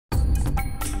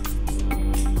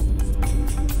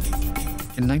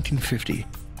In 1950,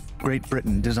 Great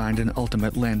Britain designed an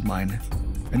ultimate landmine,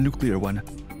 a nuclear one,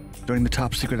 during the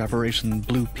top-secret Operation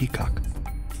Blue Peacock,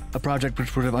 a project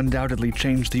which would have undoubtedly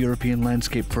changed the European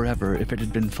landscape forever if it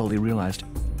had been fully realized.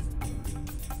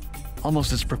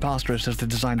 Almost as preposterous as the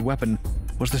designed weapon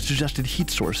was the suggested heat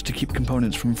source to keep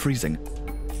components from freezing,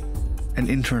 an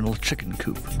internal chicken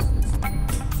coop.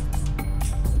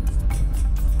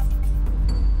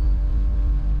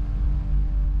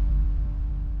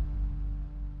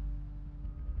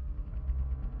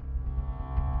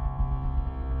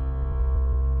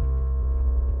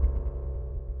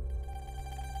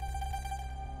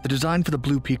 The design for the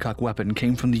Blue Peacock weapon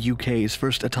came from the UK's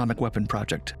first atomic weapon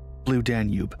project, Blue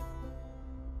Danube.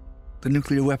 The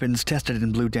nuclear weapons tested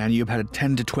in Blue Danube had a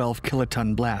 10 to 12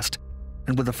 kiloton blast,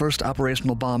 and were the first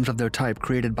operational bombs of their type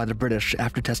created by the British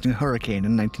after testing Hurricane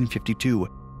in 1952,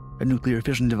 a nuclear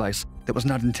fission device that was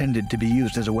not intended to be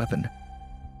used as a weapon.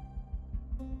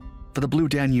 For the Blue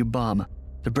Danube bomb,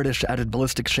 the British added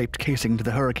ballistic-shaped casing to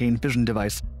the Hurricane fission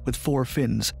device with 4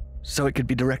 fins, so it could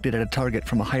be directed at a target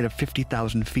from a height of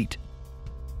 50,000 feet.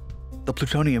 The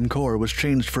plutonium core was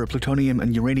changed for a plutonium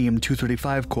and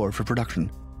uranium-235 core for production.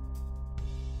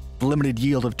 The limited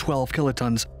yield of 12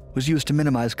 kilotons was used to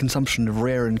minimize consumption of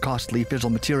rare and costly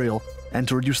fissile material and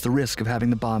to reduce the risk of having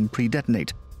the bomb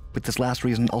pre-detonate, with this last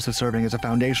reason also serving as a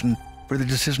foundation for the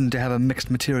decision to have a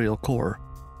mixed material core.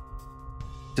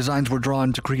 Designs were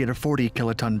drawn to create a 40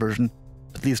 kiloton version,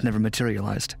 but these never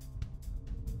materialized.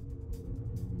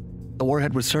 The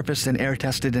warhead was surface and air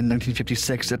tested in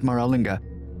 1956 at Maralinga,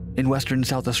 in western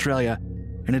South Australia,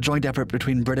 in a joint effort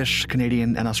between British,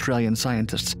 Canadian, and Australian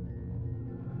scientists.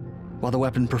 While the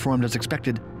weapon performed as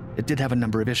expected, it did have a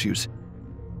number of issues.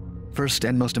 First,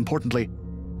 and most importantly,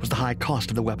 was the high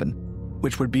cost of the weapon,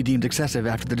 which would be deemed excessive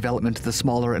after the development of the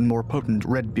smaller and more potent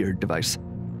Redbeard device.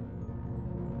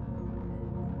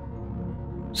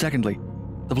 Secondly,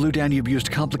 the Blue Danube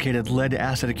used complicated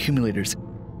lead-acid accumulators,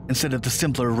 instead of the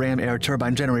simpler ram air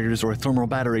turbine generators or thermal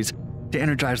batteries, to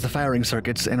energize the firing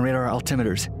circuits and radar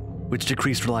altimeters, which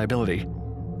decreased reliability.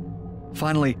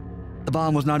 Finally, the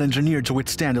bomb was not engineered to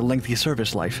withstand a lengthy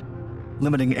service life,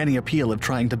 limiting any appeal of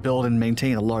trying to build and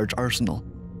maintain a large arsenal.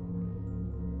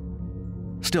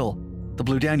 Still, the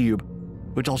Blue Danube,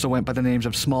 which also went by the names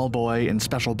of Small Boy and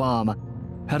Special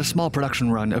Bomb, had a small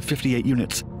production run of 58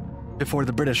 units, before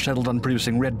the British settled on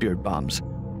producing Redbeard bombs.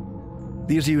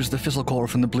 These used the fissile core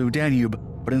from the Blue Danube,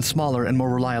 but in smaller and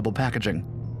more reliable packaging.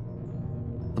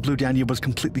 The Blue Danube was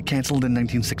completely cancelled in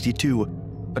 1962,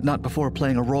 but not before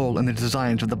playing a role in the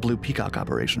designs of the Blue Peacock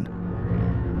operation.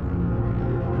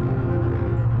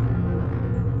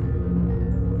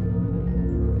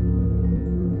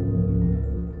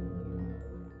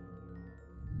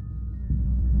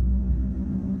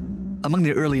 Among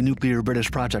the early nuclear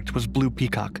British projects was Blue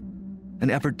Peacock, an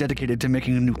effort dedicated to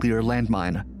making a nuclear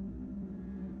landmine.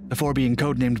 Before being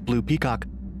codenamed Blue Peacock,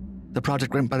 the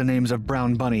project went by the names of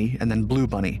Brown Bunny and then Blue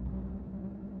Bunny.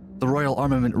 The Royal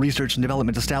Armament Research and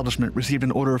Development Establishment received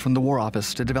an order from the War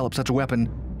Office to develop such a weapon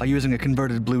by using a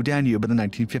converted Blue Danube in the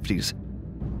 1950s.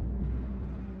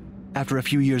 After a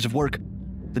few years of work,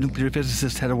 the nuclear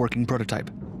physicists had a working prototype.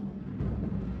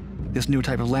 This new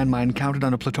type of landmine counted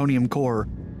on a plutonium core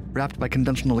wrapped by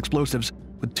conventional explosives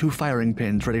with 2 firing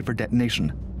pins ready for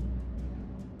detonation.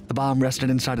 The bomb rested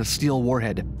inside a steel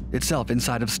warhead, itself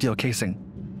inside of steel casing.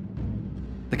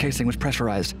 The casing was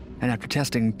pressurized, and after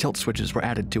testing, tilt switches were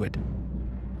added to it.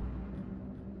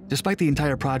 Despite the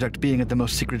entire project being of the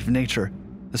most secretive nature,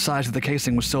 the size of the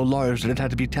casing was so large that it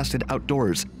had to be tested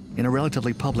outdoors, in a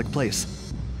relatively public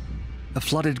place. A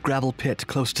flooded gravel pit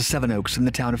close to Sevenoaks in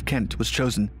the town of Kent was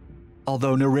chosen,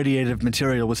 although no radiative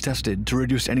material was tested to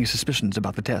reduce any suspicions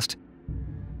about the test.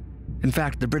 In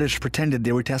fact, the British pretended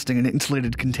they were testing an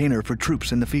insulated container for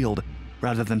troops in the field,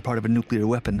 rather than part of a nuclear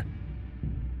weapon.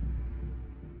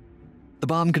 The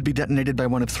bomb could be detonated by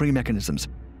one of 3 mechanisms.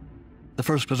 The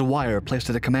first was a wire placed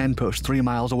at a command post 3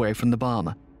 miles away from the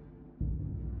bomb.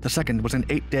 The second was an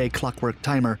 8-day clockwork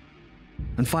timer.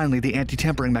 And finally, the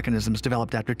anti-tampering mechanisms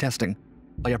developed after testing,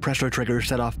 by a pressure trigger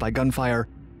set off by gunfire,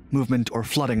 movement, or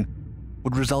flooding,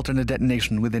 would result in a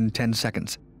detonation within 10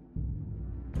 seconds.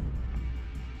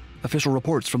 Official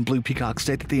reports from Blue Peacock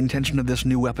state that the intention of this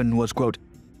new weapon was, quote,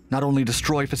 not only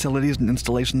destroy facilities and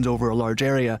installations over a large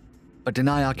area, but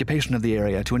deny occupation of the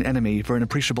area to an enemy for an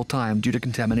appreciable time due to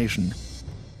contamination.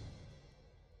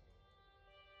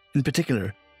 In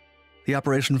particular, the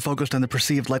operation focused on the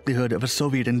perceived likelihood of a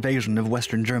Soviet invasion of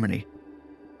Western Germany.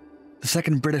 The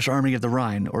Second British Army of the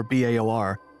Rhine, or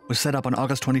BAOR, was set up on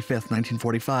August 25,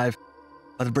 1945,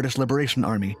 by the British Liberation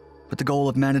Army, with the goal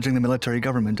of managing the military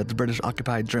government of the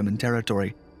British-occupied German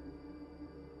territory.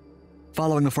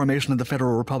 Following the formation of the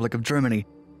Federal Republic of Germany,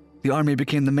 the army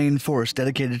became the main force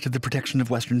dedicated to the protection of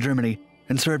Western Germany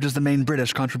and served as the main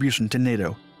British contribution to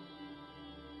NATO.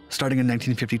 Starting in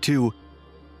 1952,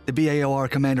 the BAOR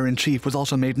Commander-in-Chief was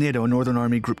also made NATO Northern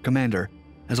Army Group Commander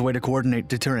as a way to coordinate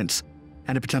deterrence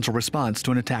and a potential response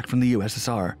to an attack from the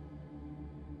USSR.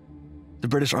 The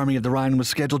British Army of the Rhine was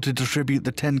scheduled to distribute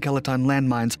the 10-kiloton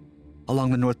landmines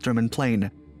along the North German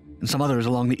plain, and some others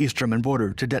along the East German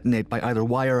border to detonate by either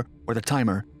wire or the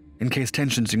timer in case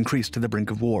tensions increased to the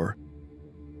brink of war.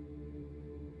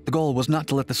 The goal was not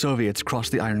to let the Soviets cross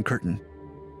the Iron Curtain.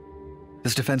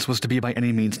 This defense was to be by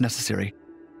any means necessary,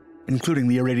 including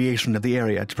the irradiation of the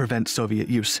area to prevent Soviet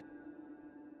use.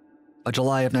 By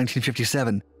July of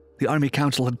 1957, the Army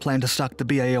Council had planned to stock the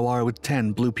BAOR with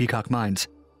 10 Blue Peacock mines.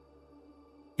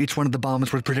 Each one of the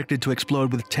bombs was predicted to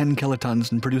explode with 10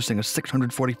 kilotons and producing a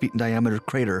 640 feet in diameter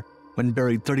crater when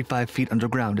buried 35 feet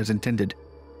underground as intended.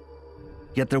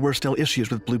 Yet there were still issues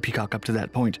with Blue Peacock up to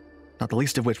that point, not the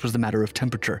least of which was the matter of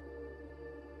temperature.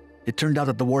 It turned out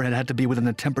that the warhead had to be within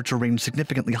a temperature range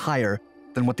significantly higher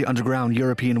than what the underground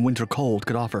European winter cold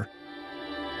could offer.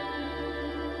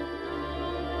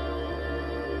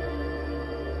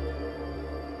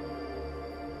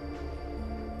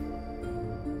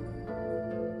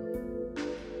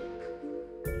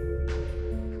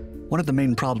 One of the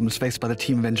main problems faced by the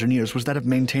team of engineers was that of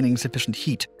maintaining sufficient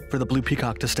heat for the Blue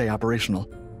Peacock to stay operational.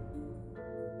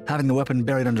 Having the weapon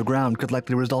buried underground could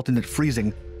likely result in it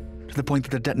freezing to the point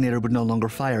that the detonator would no longer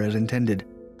fire as intended.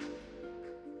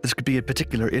 This could be a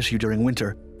particular issue during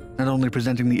winter, not only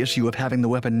presenting the issue of having the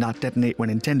weapon not detonate when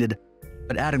intended,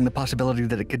 but adding the possibility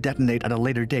that it could detonate at a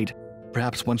later date,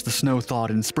 perhaps once the snow thawed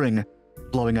in spring,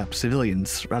 blowing up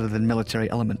civilians rather than military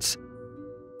elements.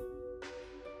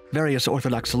 Various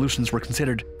orthodox solutions were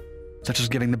considered, such as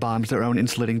giving the bombs their own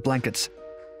insulating blankets.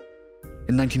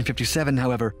 In 1957,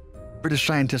 however, British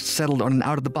scientists settled on an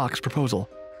out-of-the-box proposal,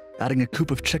 adding a coop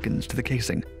of chickens to the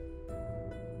casing.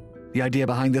 The idea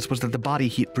behind this was that the body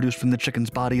heat produced from the chickens'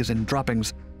 bodies and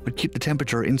droppings would keep the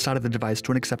temperature inside of the device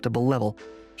to an acceptable level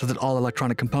so that all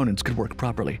electronic components could work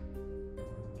properly.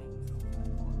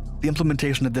 The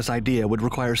implementation of this idea would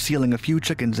require sealing a few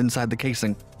chickens inside the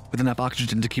casing with enough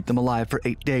oxygen to keep them alive for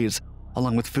 8 days,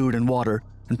 along with food and water,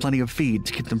 and plenty of feed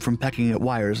to keep them from pecking at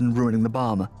wires and ruining the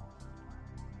bomb.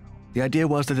 The idea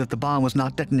was that if the bomb was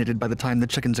not detonated by the time the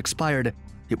chickens expired,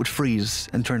 it would freeze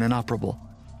and turn inoperable.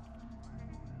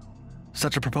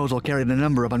 Such a proposal carried a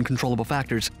number of uncontrollable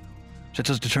factors, such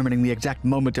as determining the exact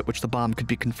moment at which the bomb could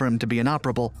be confirmed to be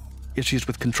inoperable, issues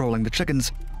with controlling the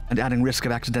chickens, and adding risk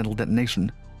of accidental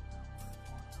detonation.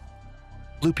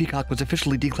 Blue Peacock was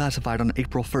officially declassified on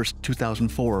April 1,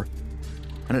 2004,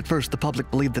 and at first the public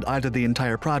believed that either the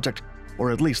entire project, or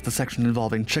at least the section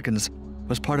involving chickens,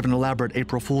 was part of an elaborate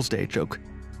April Fool's Day joke.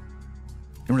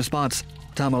 In response,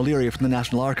 Tom O'Leary from the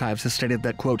National Archives has stated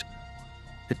that, quote,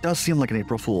 "It does seem like an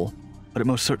April Fool, but it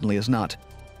most certainly is not.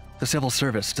 The civil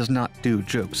service does not do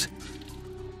jokes."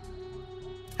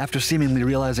 After seemingly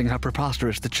realizing how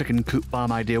preposterous the chicken coop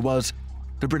bomb idea was,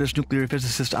 the British nuclear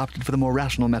physicist opted for the more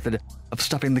rational method of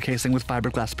stuffing the casing with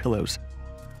fiberglass pillows.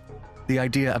 The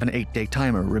idea of an 8-day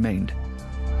timer remained.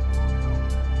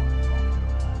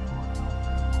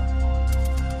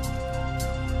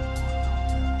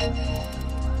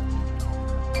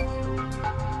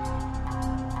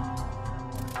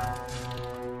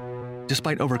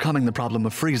 Despite overcoming the problem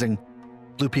of freezing,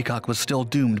 Blue Peacock was still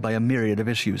doomed by a myriad of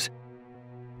issues.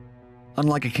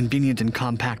 Unlike a convenient and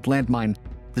compact landmine,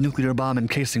 the nuclear bomb and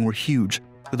casing were huge,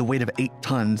 with a weight of 8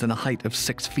 tons and a height of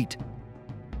 6 feet.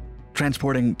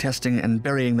 Transporting, testing, and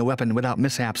burying the weapon without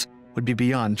mishaps would be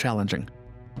beyond challenging.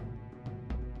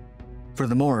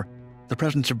 Furthermore, the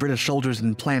presence of British soldiers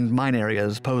in planned mine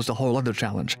areas posed a whole other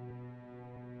challenge.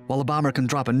 While a bomber can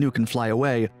drop a nuke and fly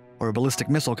away, or a ballistic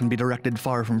missile can be directed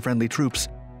far from friendly troops,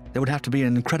 there would have to be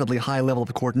an incredibly high level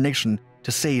of coordination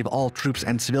to save all troops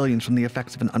and civilians from the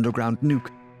effects of an underground nuke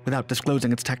without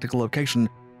disclosing its tactical location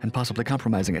and possibly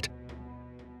compromising it.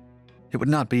 It would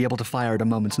not be able to fire at a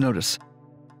moment's notice.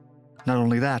 Not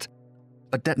only that,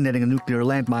 but detonating a nuclear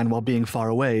landmine while being far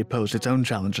away posed its own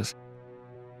challenges.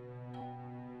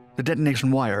 The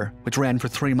detonation wire, which ran for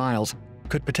 3 miles,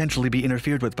 could potentially be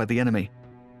interfered with by the enemy.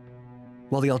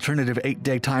 While the alternative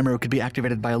 8-day timer could be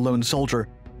activated by a lone soldier,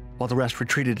 while the rest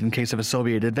retreated in case of a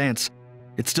Soviet advance,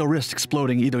 it still risked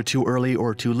exploding either too early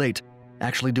or too late,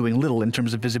 actually doing little in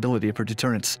terms of visibility for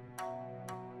deterrence.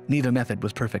 Neither method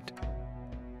was perfect.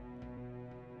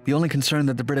 The only concern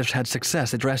that the British had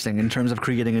success addressing in terms of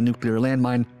creating a nuclear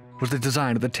landmine was the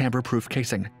design of the tamper-proof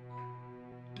casing.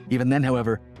 Even then,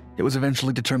 however, it was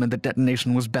eventually determined that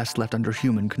detonation was best left under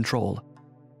human control.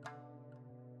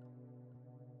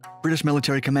 British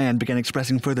military command began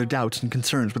expressing further doubts and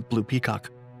concerns with Blue Peacock.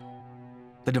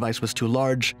 The device was too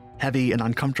large, heavy, and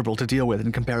uncomfortable to deal with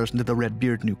in comparison to the Red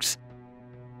Beard nukes.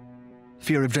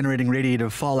 Fear of generating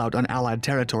radiative fallout on Allied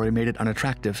territory made it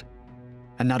unattractive,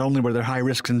 and not only were there high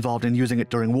risks involved in using it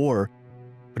during war,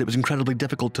 but it was incredibly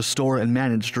difficult to store and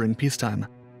manage during peacetime.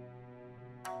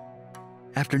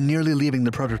 After nearly leaving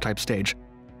the prototype stage,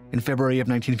 in February of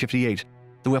 1958,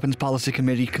 the Weapons Policy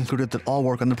Committee concluded that all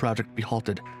work on the project be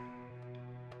halted.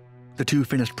 The 2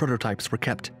 finished prototypes were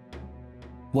kept.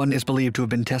 One is believed to have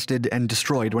been tested and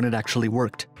destroyed when it actually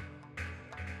worked.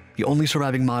 The only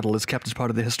surviving model is kept as part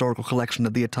of the historical collection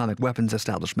of the Atomic Weapons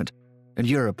Establishment, and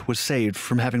Europe was saved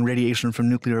from having radiation from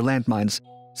nuclear landmines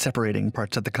separating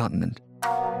parts of the continent.